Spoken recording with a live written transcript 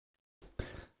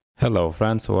Hello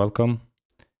friends, welcome.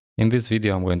 In this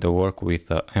video I'm going to work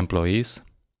with employees.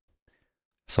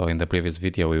 So in the previous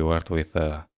video we worked with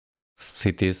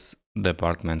cities,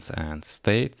 departments and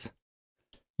states.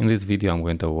 In this video I'm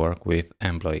going to work with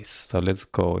employees. So let's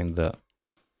go in the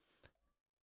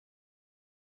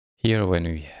here when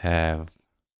we have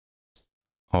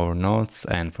our nodes,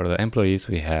 and for the employees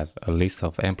we have a list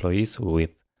of employees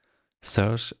with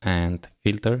search and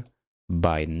filter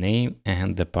by name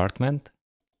and department,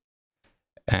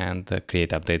 and create,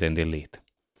 update and delete.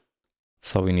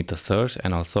 So we need to search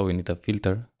and also we need to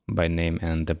filter by name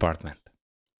and department.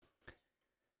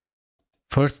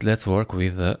 First, let's work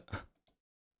with the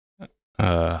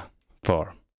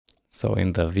form. So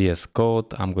in the VS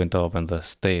Code, I'm going to open the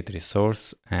state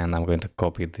resource and I'm going to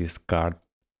copy this card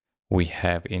we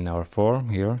have in our form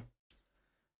here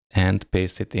and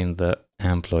paste it in the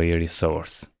employee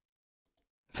resource.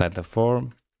 Inside the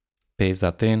form, paste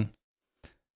that in.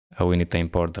 We need to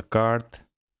import the card.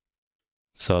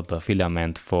 So the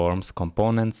filament forms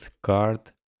components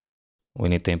card. We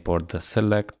need to import the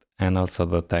select and also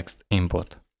the text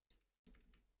input.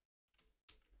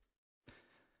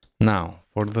 Now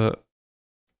for the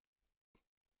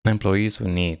employees we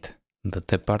need the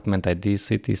department ID,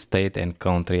 city, state and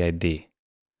country ID.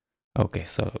 Okay,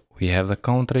 so we have the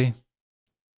country.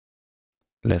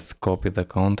 Let's copy the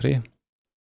country.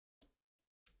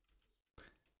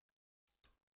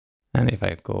 And if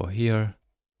I go here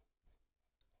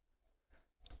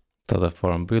to the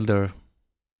form builder,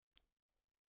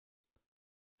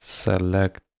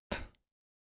 select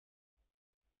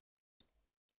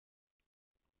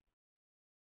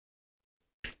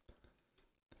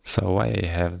so why I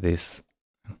have this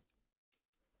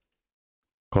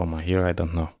comma here, I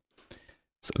don't know.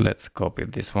 So let's copy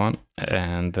this one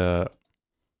and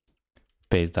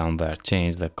paste down there.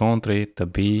 Change the country to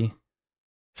be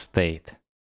state.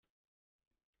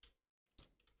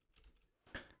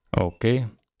 Okay.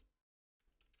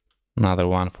 Another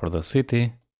one for the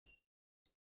city.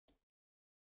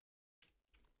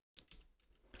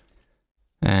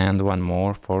 And one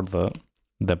more for the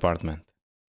department.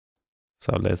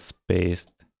 So let's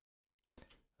paste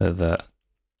the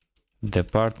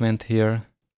department here.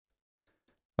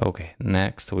 Okay,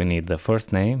 next we need the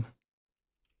first name.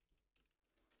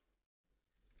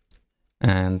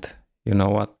 And you know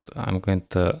what? I'm going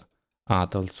to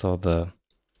add also the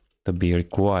to be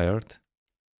required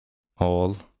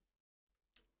all,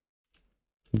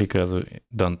 because we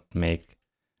don't make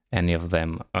any of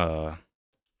them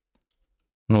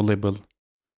nullable.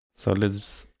 So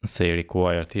let's say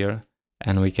required here,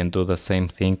 and we can do the same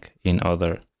thing in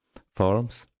other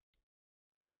forms.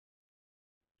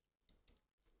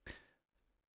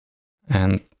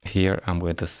 And here I'm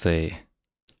going to say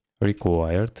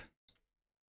required,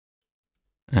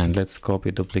 and let's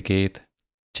copy, duplicate,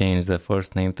 change the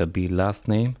first name to be last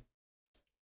name.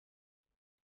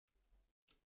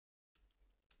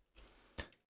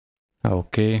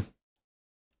 Okay,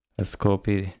 let's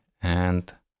copy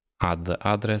and add the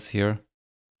address here.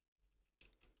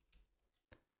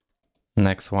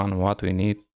 Next one, what we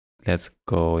need, let's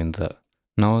go in the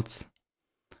notes.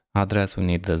 Address, we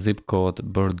need the zip code,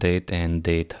 birth date and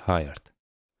date hired.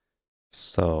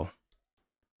 So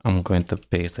I'm going to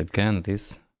paste again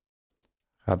this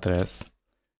address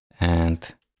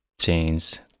and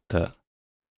change the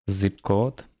zip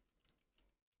code.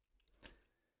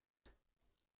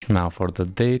 Now for the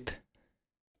date,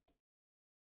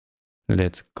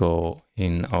 let's go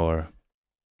in our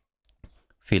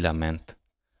filament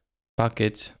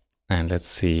package and let's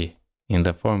see in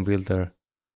the form builder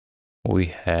we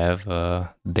have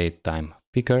a date time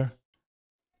picker,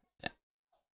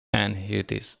 and here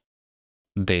it is,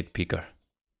 date picker.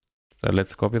 So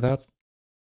let's copy that,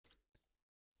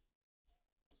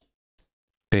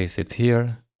 paste it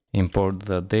here, import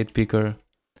the date picker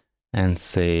and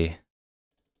say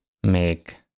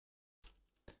make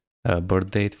a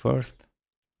birth date first.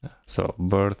 So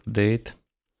birth date,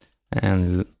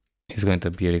 and it's going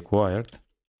to be required.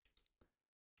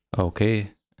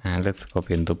 Okay, and let's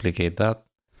copy and duplicate that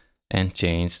and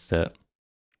change the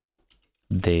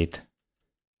date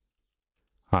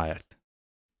hired.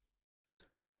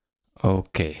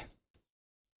 Okay,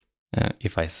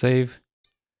 if I save,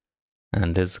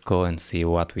 and let's go and see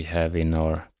what we have in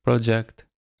our project.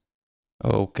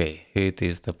 Okay, here it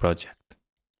is, the project.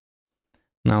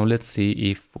 Now let's see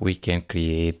if we can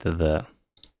create the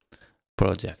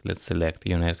project. Let's select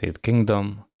United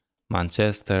Kingdom,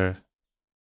 Manchester,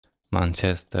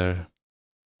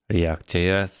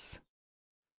 React.js,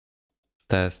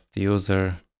 test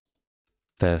user,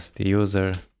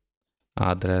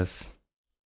 address,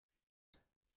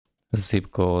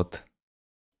 zip code,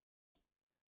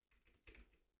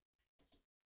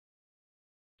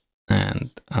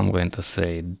 and I'm going to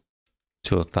say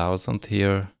 2000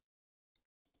 here,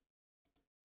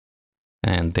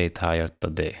 and date hired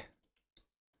today.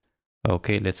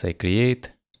 Okay, let's say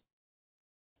create,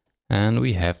 and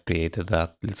we have created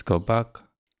that. Let's go back.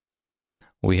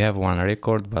 We have one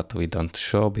record, but we don't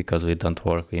show because we don't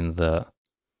work in the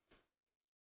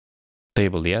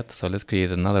table yet. So let's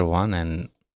create another one, and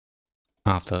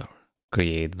after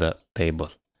create the table.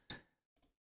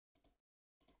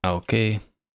 Okay,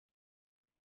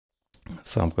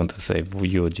 so I'm going to say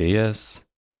Vue.js,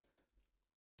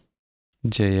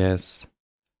 JS,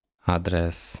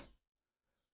 address,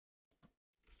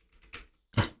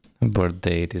 birth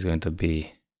date is going to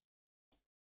be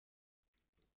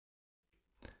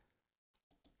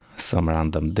some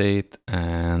random date,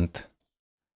 and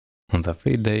on the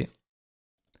free day,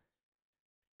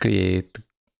 create,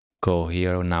 go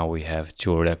here. Now we have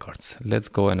 2 records. Let's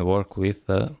go and work with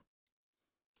the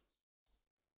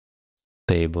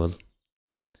table.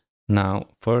 Now,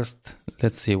 first,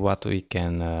 let's see what we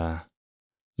can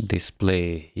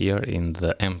display here in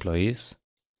the employees.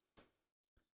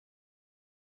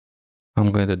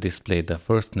 I'm going to display the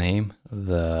first name,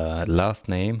 the last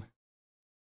name.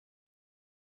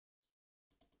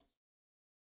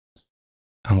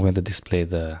 I'm going to display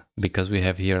because we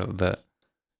have here the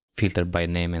filter by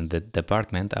name and the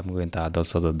department, I'm going to add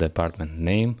also the department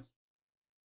name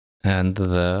and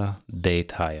the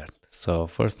date hired. So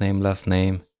first name, last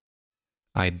name,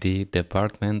 ID,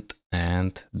 department,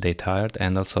 and date hired,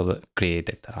 and also the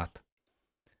created at.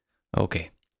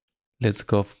 Okay, let's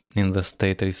go in the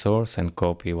state resource and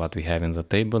copy what we have in the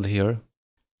table here.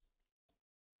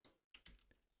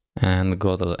 And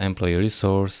go to the employee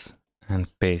resource and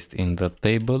paste in the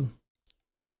table.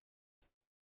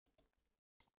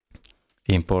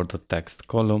 Import the text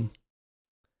column.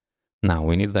 Now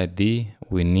we need ID,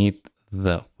 we need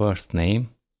the first name,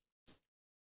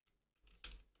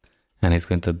 and it's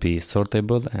going to be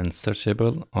sortable and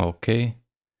searchable. Okay,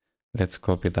 let's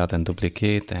copy that and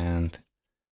duplicate and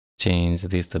change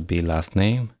this to be last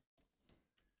name,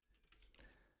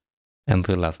 and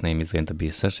the last name is going to be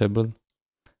searchable.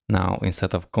 Now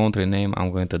instead of country name,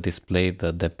 I'm going to display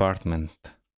the department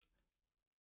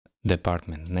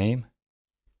name.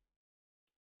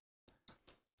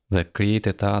 The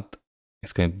created at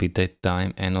is going to be date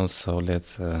time, and also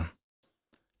let's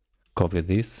copy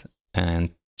this and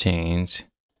change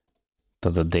to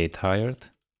the date hired.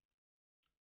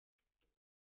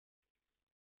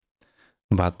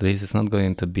 But this is not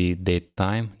going to be date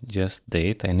time, just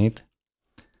date I need.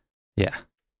 Yeah,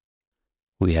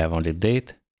 we have only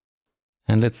date.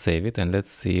 And let's save it and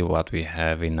let's see what we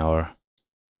have in our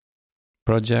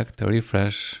project.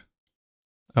 Refresh.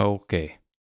 Okay.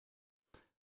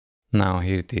 Now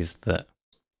here it is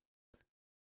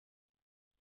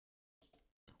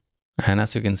and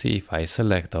as you can see, if I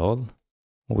select all,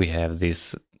 we have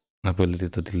this ability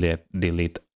to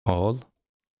delete all.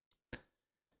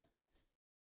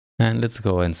 And let's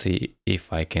go and see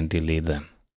if I can delete them.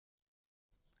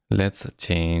 Let's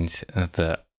change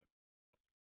the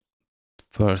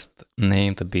first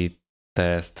name to be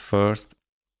test first.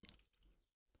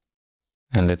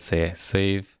 And let's say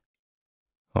save.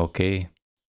 Okay.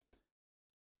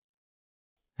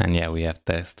 And yeah, we have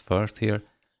test first here.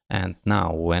 And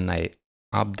now when I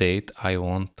update, I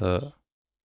want to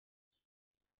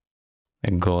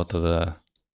go to the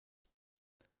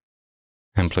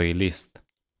employee list.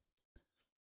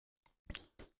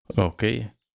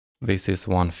 Okay, this is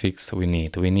one fix we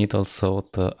need. We need also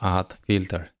to add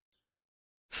filter.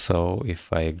 So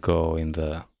if I go in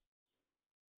the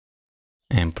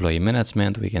employee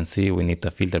management, we can see we need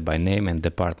to filter by name and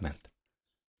department.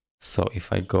 So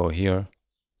if I go here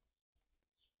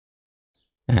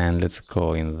and let's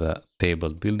go in the table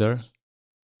builder,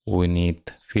 we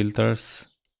need filters.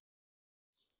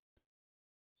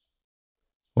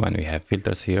 When we have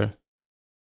filters here,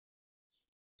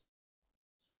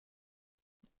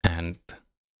 and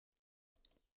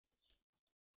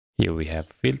here we have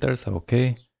filters,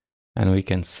 okay, and we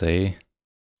can say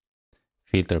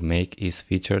filter make is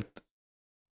featured.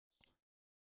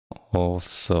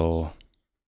 Also,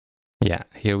 yeah,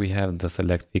 here we have the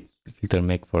select filter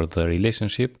make for the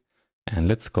relationship, and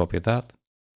let's copy that.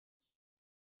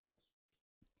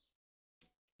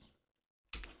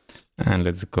 And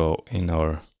let's go in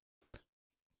our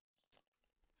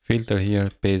filter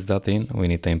here, paste that in. We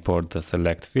need to import the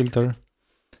select filter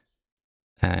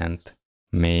and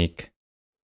make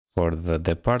for the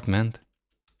department.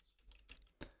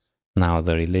 Now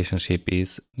the relationship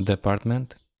is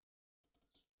department.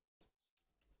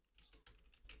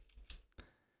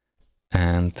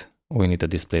 and we need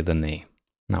to display the name.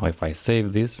 Now if I save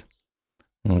this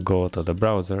and go to the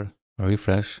browser,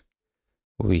 refresh,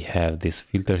 we have this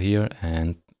filter here, and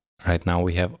right now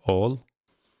we have all.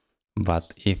 But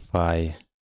if I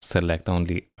select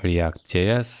only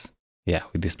React.js, yeah,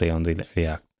 we display only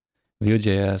React.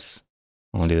 Vue.js,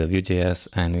 only the Vue.js,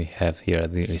 and we have here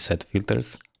the reset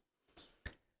filters,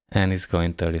 and it's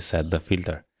going to reset the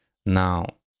filter. Now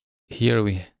here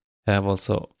we have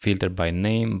also filter by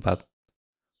name, but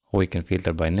we can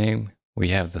filter by name. We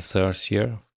have the search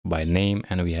here by name,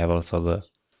 and we have also the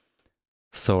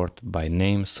sort by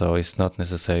name, so it's not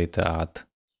necessary to add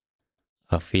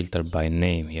a filter by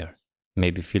name here.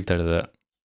 Maybe filter the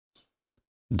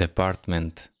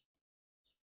department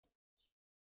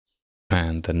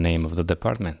and the name of the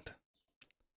department.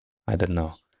 I don't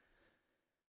know.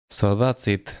 So that's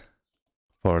it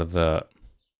for the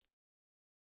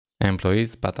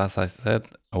employees, but as I said,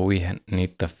 we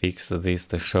need to fix this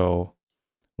to show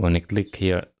when you click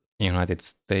here United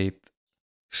States,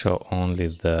 show only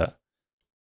the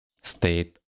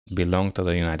state belong to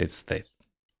the United States,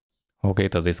 okay,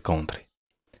 to this country.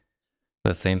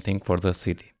 The same thing for the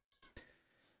city.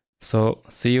 So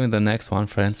see you in the next one,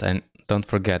 friends, and don't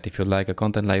forget, if you like a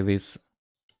content like this,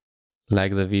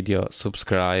 like the video,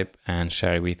 subscribe and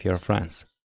share with your friends.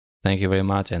 Thank you very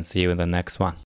much, and see you in the next one.